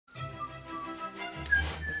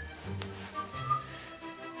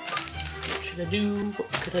should I do?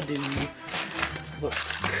 What could I do? What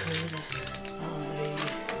could I...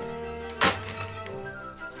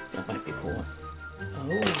 That might be cool.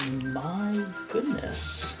 Oh my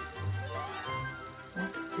goodness.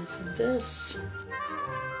 What is this?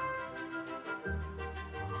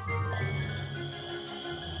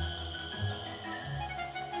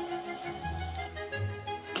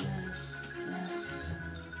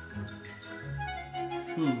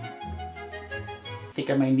 I think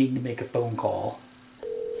I might need to make a phone call.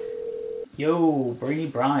 Yo, Brady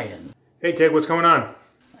Bryan. Hey Tig, what's going on?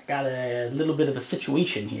 I got a little bit of a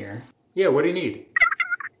situation here. Yeah, what do you need?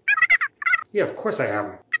 Yeah, of course I have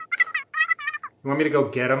them. You want me to go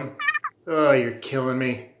get them? Oh, you're killing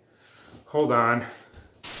me. Hold on.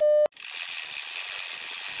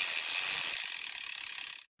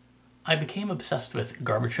 I became obsessed with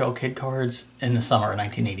Garbage Pail Kid Cards in the summer of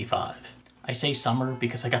 1985. I say summer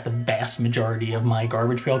because I got the vast majority of my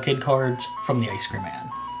Garbage Pail Kid cards from the Ice Cream Man.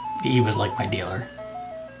 He was like my dealer.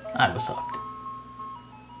 I was hooked.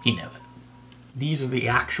 He knew it. These are the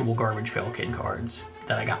actual Garbage Pail Kid cards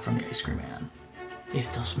that I got from the Ice Cream Man. They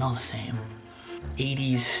still smell the same.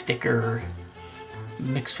 80s sticker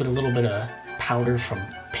mixed with a little bit of powder from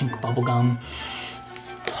pink bubblegum.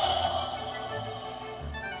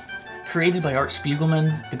 Created by Art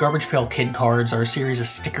Spiegelman, the Garbage Pail Kid Cards are a series of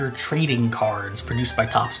sticker trading cards produced by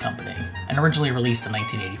Topps Company and originally released in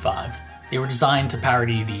 1985. They were designed to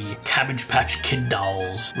parody the Cabbage Patch Kid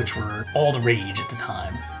dolls, which were all the rage at the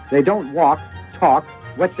time. They don't walk, talk,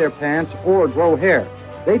 wet their pants, or grow hair.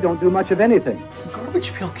 They don't do much of anything.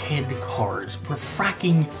 Garbage Pail Kid Cards were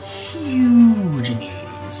fracking huge in the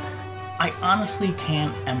 80s. I honestly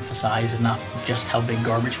can't emphasize enough just how big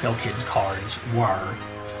Garbage Pail Kids cards were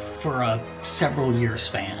for a several year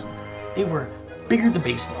span. They were bigger than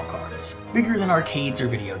baseball cards, bigger than arcades or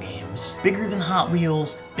video games, bigger than Hot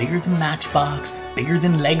Wheels, bigger than Matchbox, bigger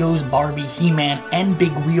than Legos, Barbie, He-Man, and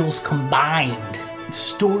Big Wheels combined.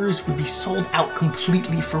 Stores would be sold out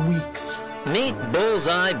completely for weeks. Meet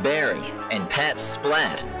Bullseye Barry and Pat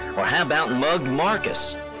Splat, or how about Mugged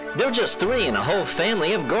Marcus? They're just three in a whole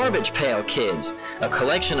family of Garbage Pail Kids, a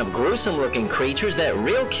collection of gruesome-looking creatures that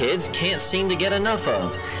real kids can't seem to get enough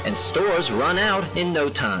of, and stores run out in no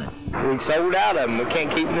time. We sold out of them. We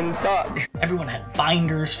can't keep them in stock. Everyone had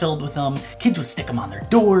binders filled with them. Kids would stick them on their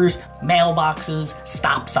doors, mailboxes,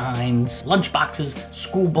 stop signs, lunch boxes,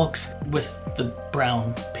 school books with the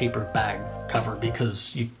brown paper bag cover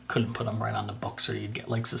because you couldn't put them right on the books or you'd get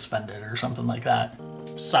like suspended or something like that.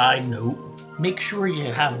 Side note, make sure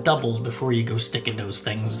you have doubles before you go sticking those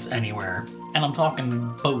things anywhere. And I'm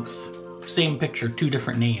talking both. Same picture, two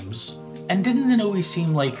different names. And didn't it always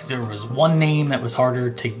seem like there was one name that was harder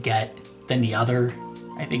to get than the other?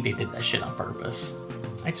 I think they did that shit on purpose.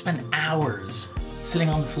 I'd spend hours sitting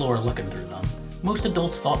on the floor looking through them. Most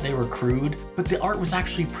adults thought they were crude, but the art was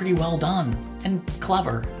actually pretty well done and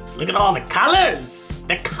clever. Look at all the colors!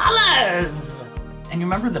 The colors! And you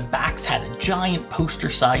remember the backs had a giant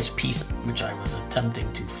poster-sized piece, which I was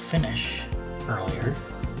attempting to finish earlier.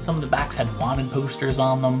 Some of the backs had wanted posters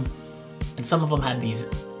on them, and some of them had these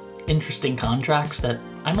interesting contracts that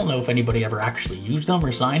I don't know if anybody ever actually used them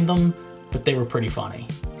or signed them, but they were pretty funny.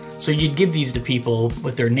 So you'd give these to people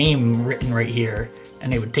with their name written right here,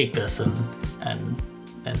 and they would take this and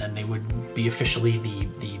then they would be officially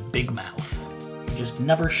the big mouth. Just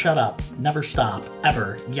never shut up, never stop,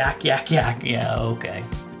 ever. Yak, yak, yak. Yeah, okay.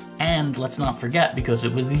 And let's not forget, because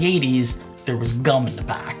it was the 80s, there was gum in the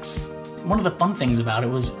packs. One of the fun things about it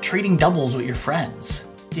was trading doubles with your friends.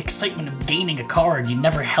 The excitement of gaining a card you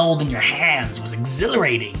never held in your hands was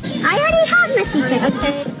exhilarating. I already have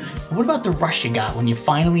Masitas. What about the rush you got when you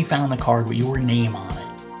finally found a card with your name on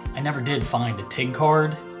it? I never did find a Tig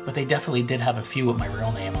card, but they definitely did have a few with my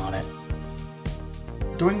real name on it.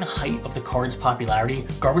 During the height of the card's popularity,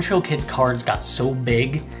 Garbage Pail Kid cards got so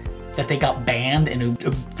big that they got banned in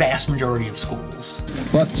a vast majority of schools.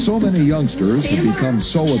 But so many youngsters have become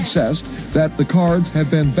so obsessed that the cards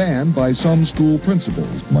have been banned by some school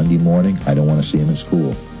principals. Monday morning, I don't want to see him in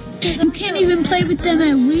school. You can't even play with them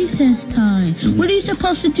at recess time. What are you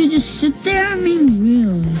supposed to do, just sit there? I mean,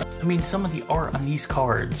 really? I mean, some of the art on these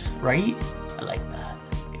cards, right? I like that.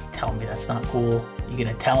 You're gonna tell me that's not cool? You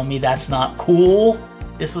gonna tell me that's not cool?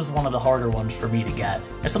 This was one of the harder ones for me to get.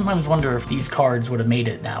 I sometimes wonder if these cards would have made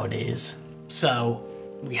it nowadays. So,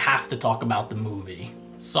 we have to talk about the movie.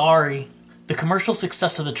 Sorry. The commercial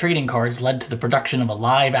success of the trading cards led to the production of a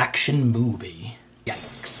live-action movie.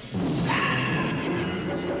 Yikes.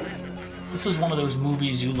 This was one of those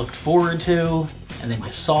movies you looked forward to, and then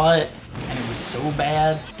you saw it, and it was so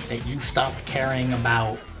bad that you stopped caring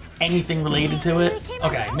about anything related to it.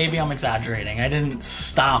 Okay, maybe I'm exaggerating. I didn't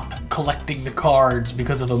stop collecting the cards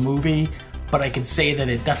because of a movie, but I could say that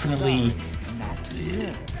it definitely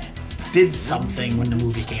did something when the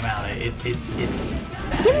movie came out. Give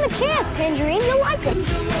him a chance, Tangerine. You'll like it.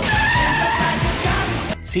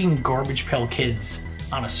 Seeing Garbage Pail Kids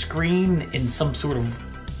on a screen in some sort of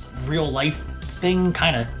real life thing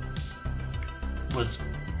kind of was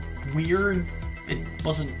weird. It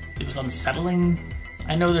was unsettling.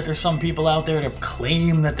 I know that there's some people out there that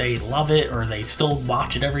claim that they love it or they still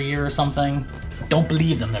watch it every year or something. Don't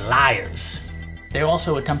believe them, they're liars. They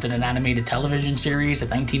also attempted an animated television series in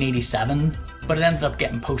 1987, but it ended up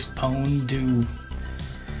getting postponed due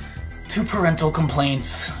to parental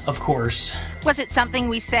complaints, of course. Was it something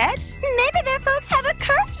we said? Maybe their folks have a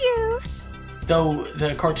curfew. Though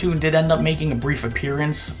the cartoon did end up making a brief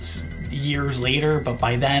appearance years later, but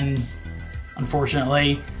by then,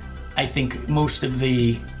 unfortunately, I think most of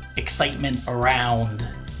the excitement around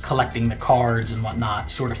collecting the cards and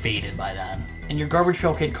whatnot sort of faded by then. And your Garbage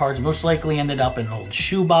Pail Kid cards most likely ended up in an old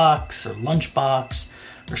shoebox or lunchbox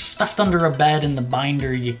or stuffed under a bed in the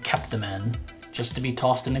binder you kept them in, just to be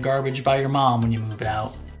tossed in the garbage by your mom when you moved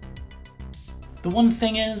out. The one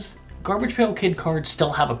thing is, Garbage Pail Kid cards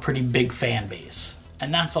still have a pretty big fan base,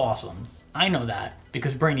 and that's awesome. I know that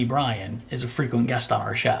because Brainy Bryan is a frequent guest on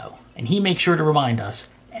our show, and he makes sure to remind us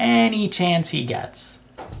any chance he gets.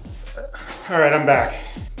 Alright, I'm back.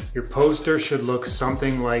 Your poster should look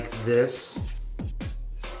something like this.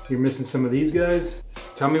 You're missing some of these guys?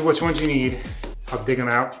 Tell me which ones you need. I'll dig them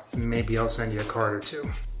out, and maybe I'll send you a card or two.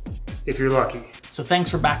 If you're lucky. So thanks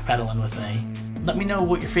for backpedaling with me. Let me know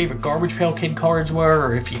what your favorite Garbage Pail Kid cards were,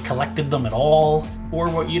 or if you collected them at all, or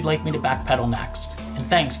what you'd like me to backpedal next. And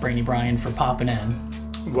thanks, Brainy Bryan, for popping in.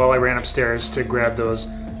 While I ran upstairs to grab those,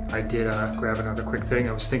 I did grab another quick thing.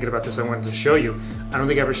 I was thinking about this. I wanted to show you. I don't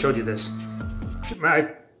think I ever showed you this.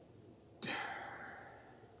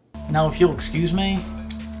 Now, if you'll excuse me,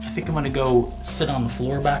 I think I'm gonna go sit on the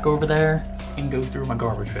floor back over there and go through my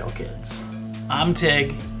Garbage Pail Kids. I'm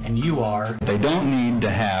Tig, and you are... They don't need to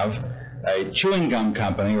have a chewing gum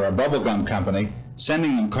company or a bubble gum company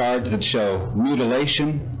sending them cards that show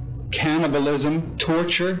mutilation, cannibalism,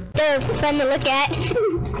 torture. They're fun to look at.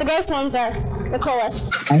 The gross ones are the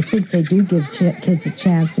coolest. I think they do give kids a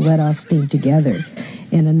chance to let off steam together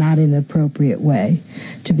in a not inappropriate way,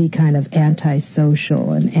 to be kind of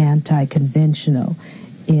antisocial and anti-conventional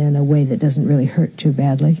in a way that doesn't really hurt too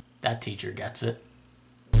badly. That teacher gets it.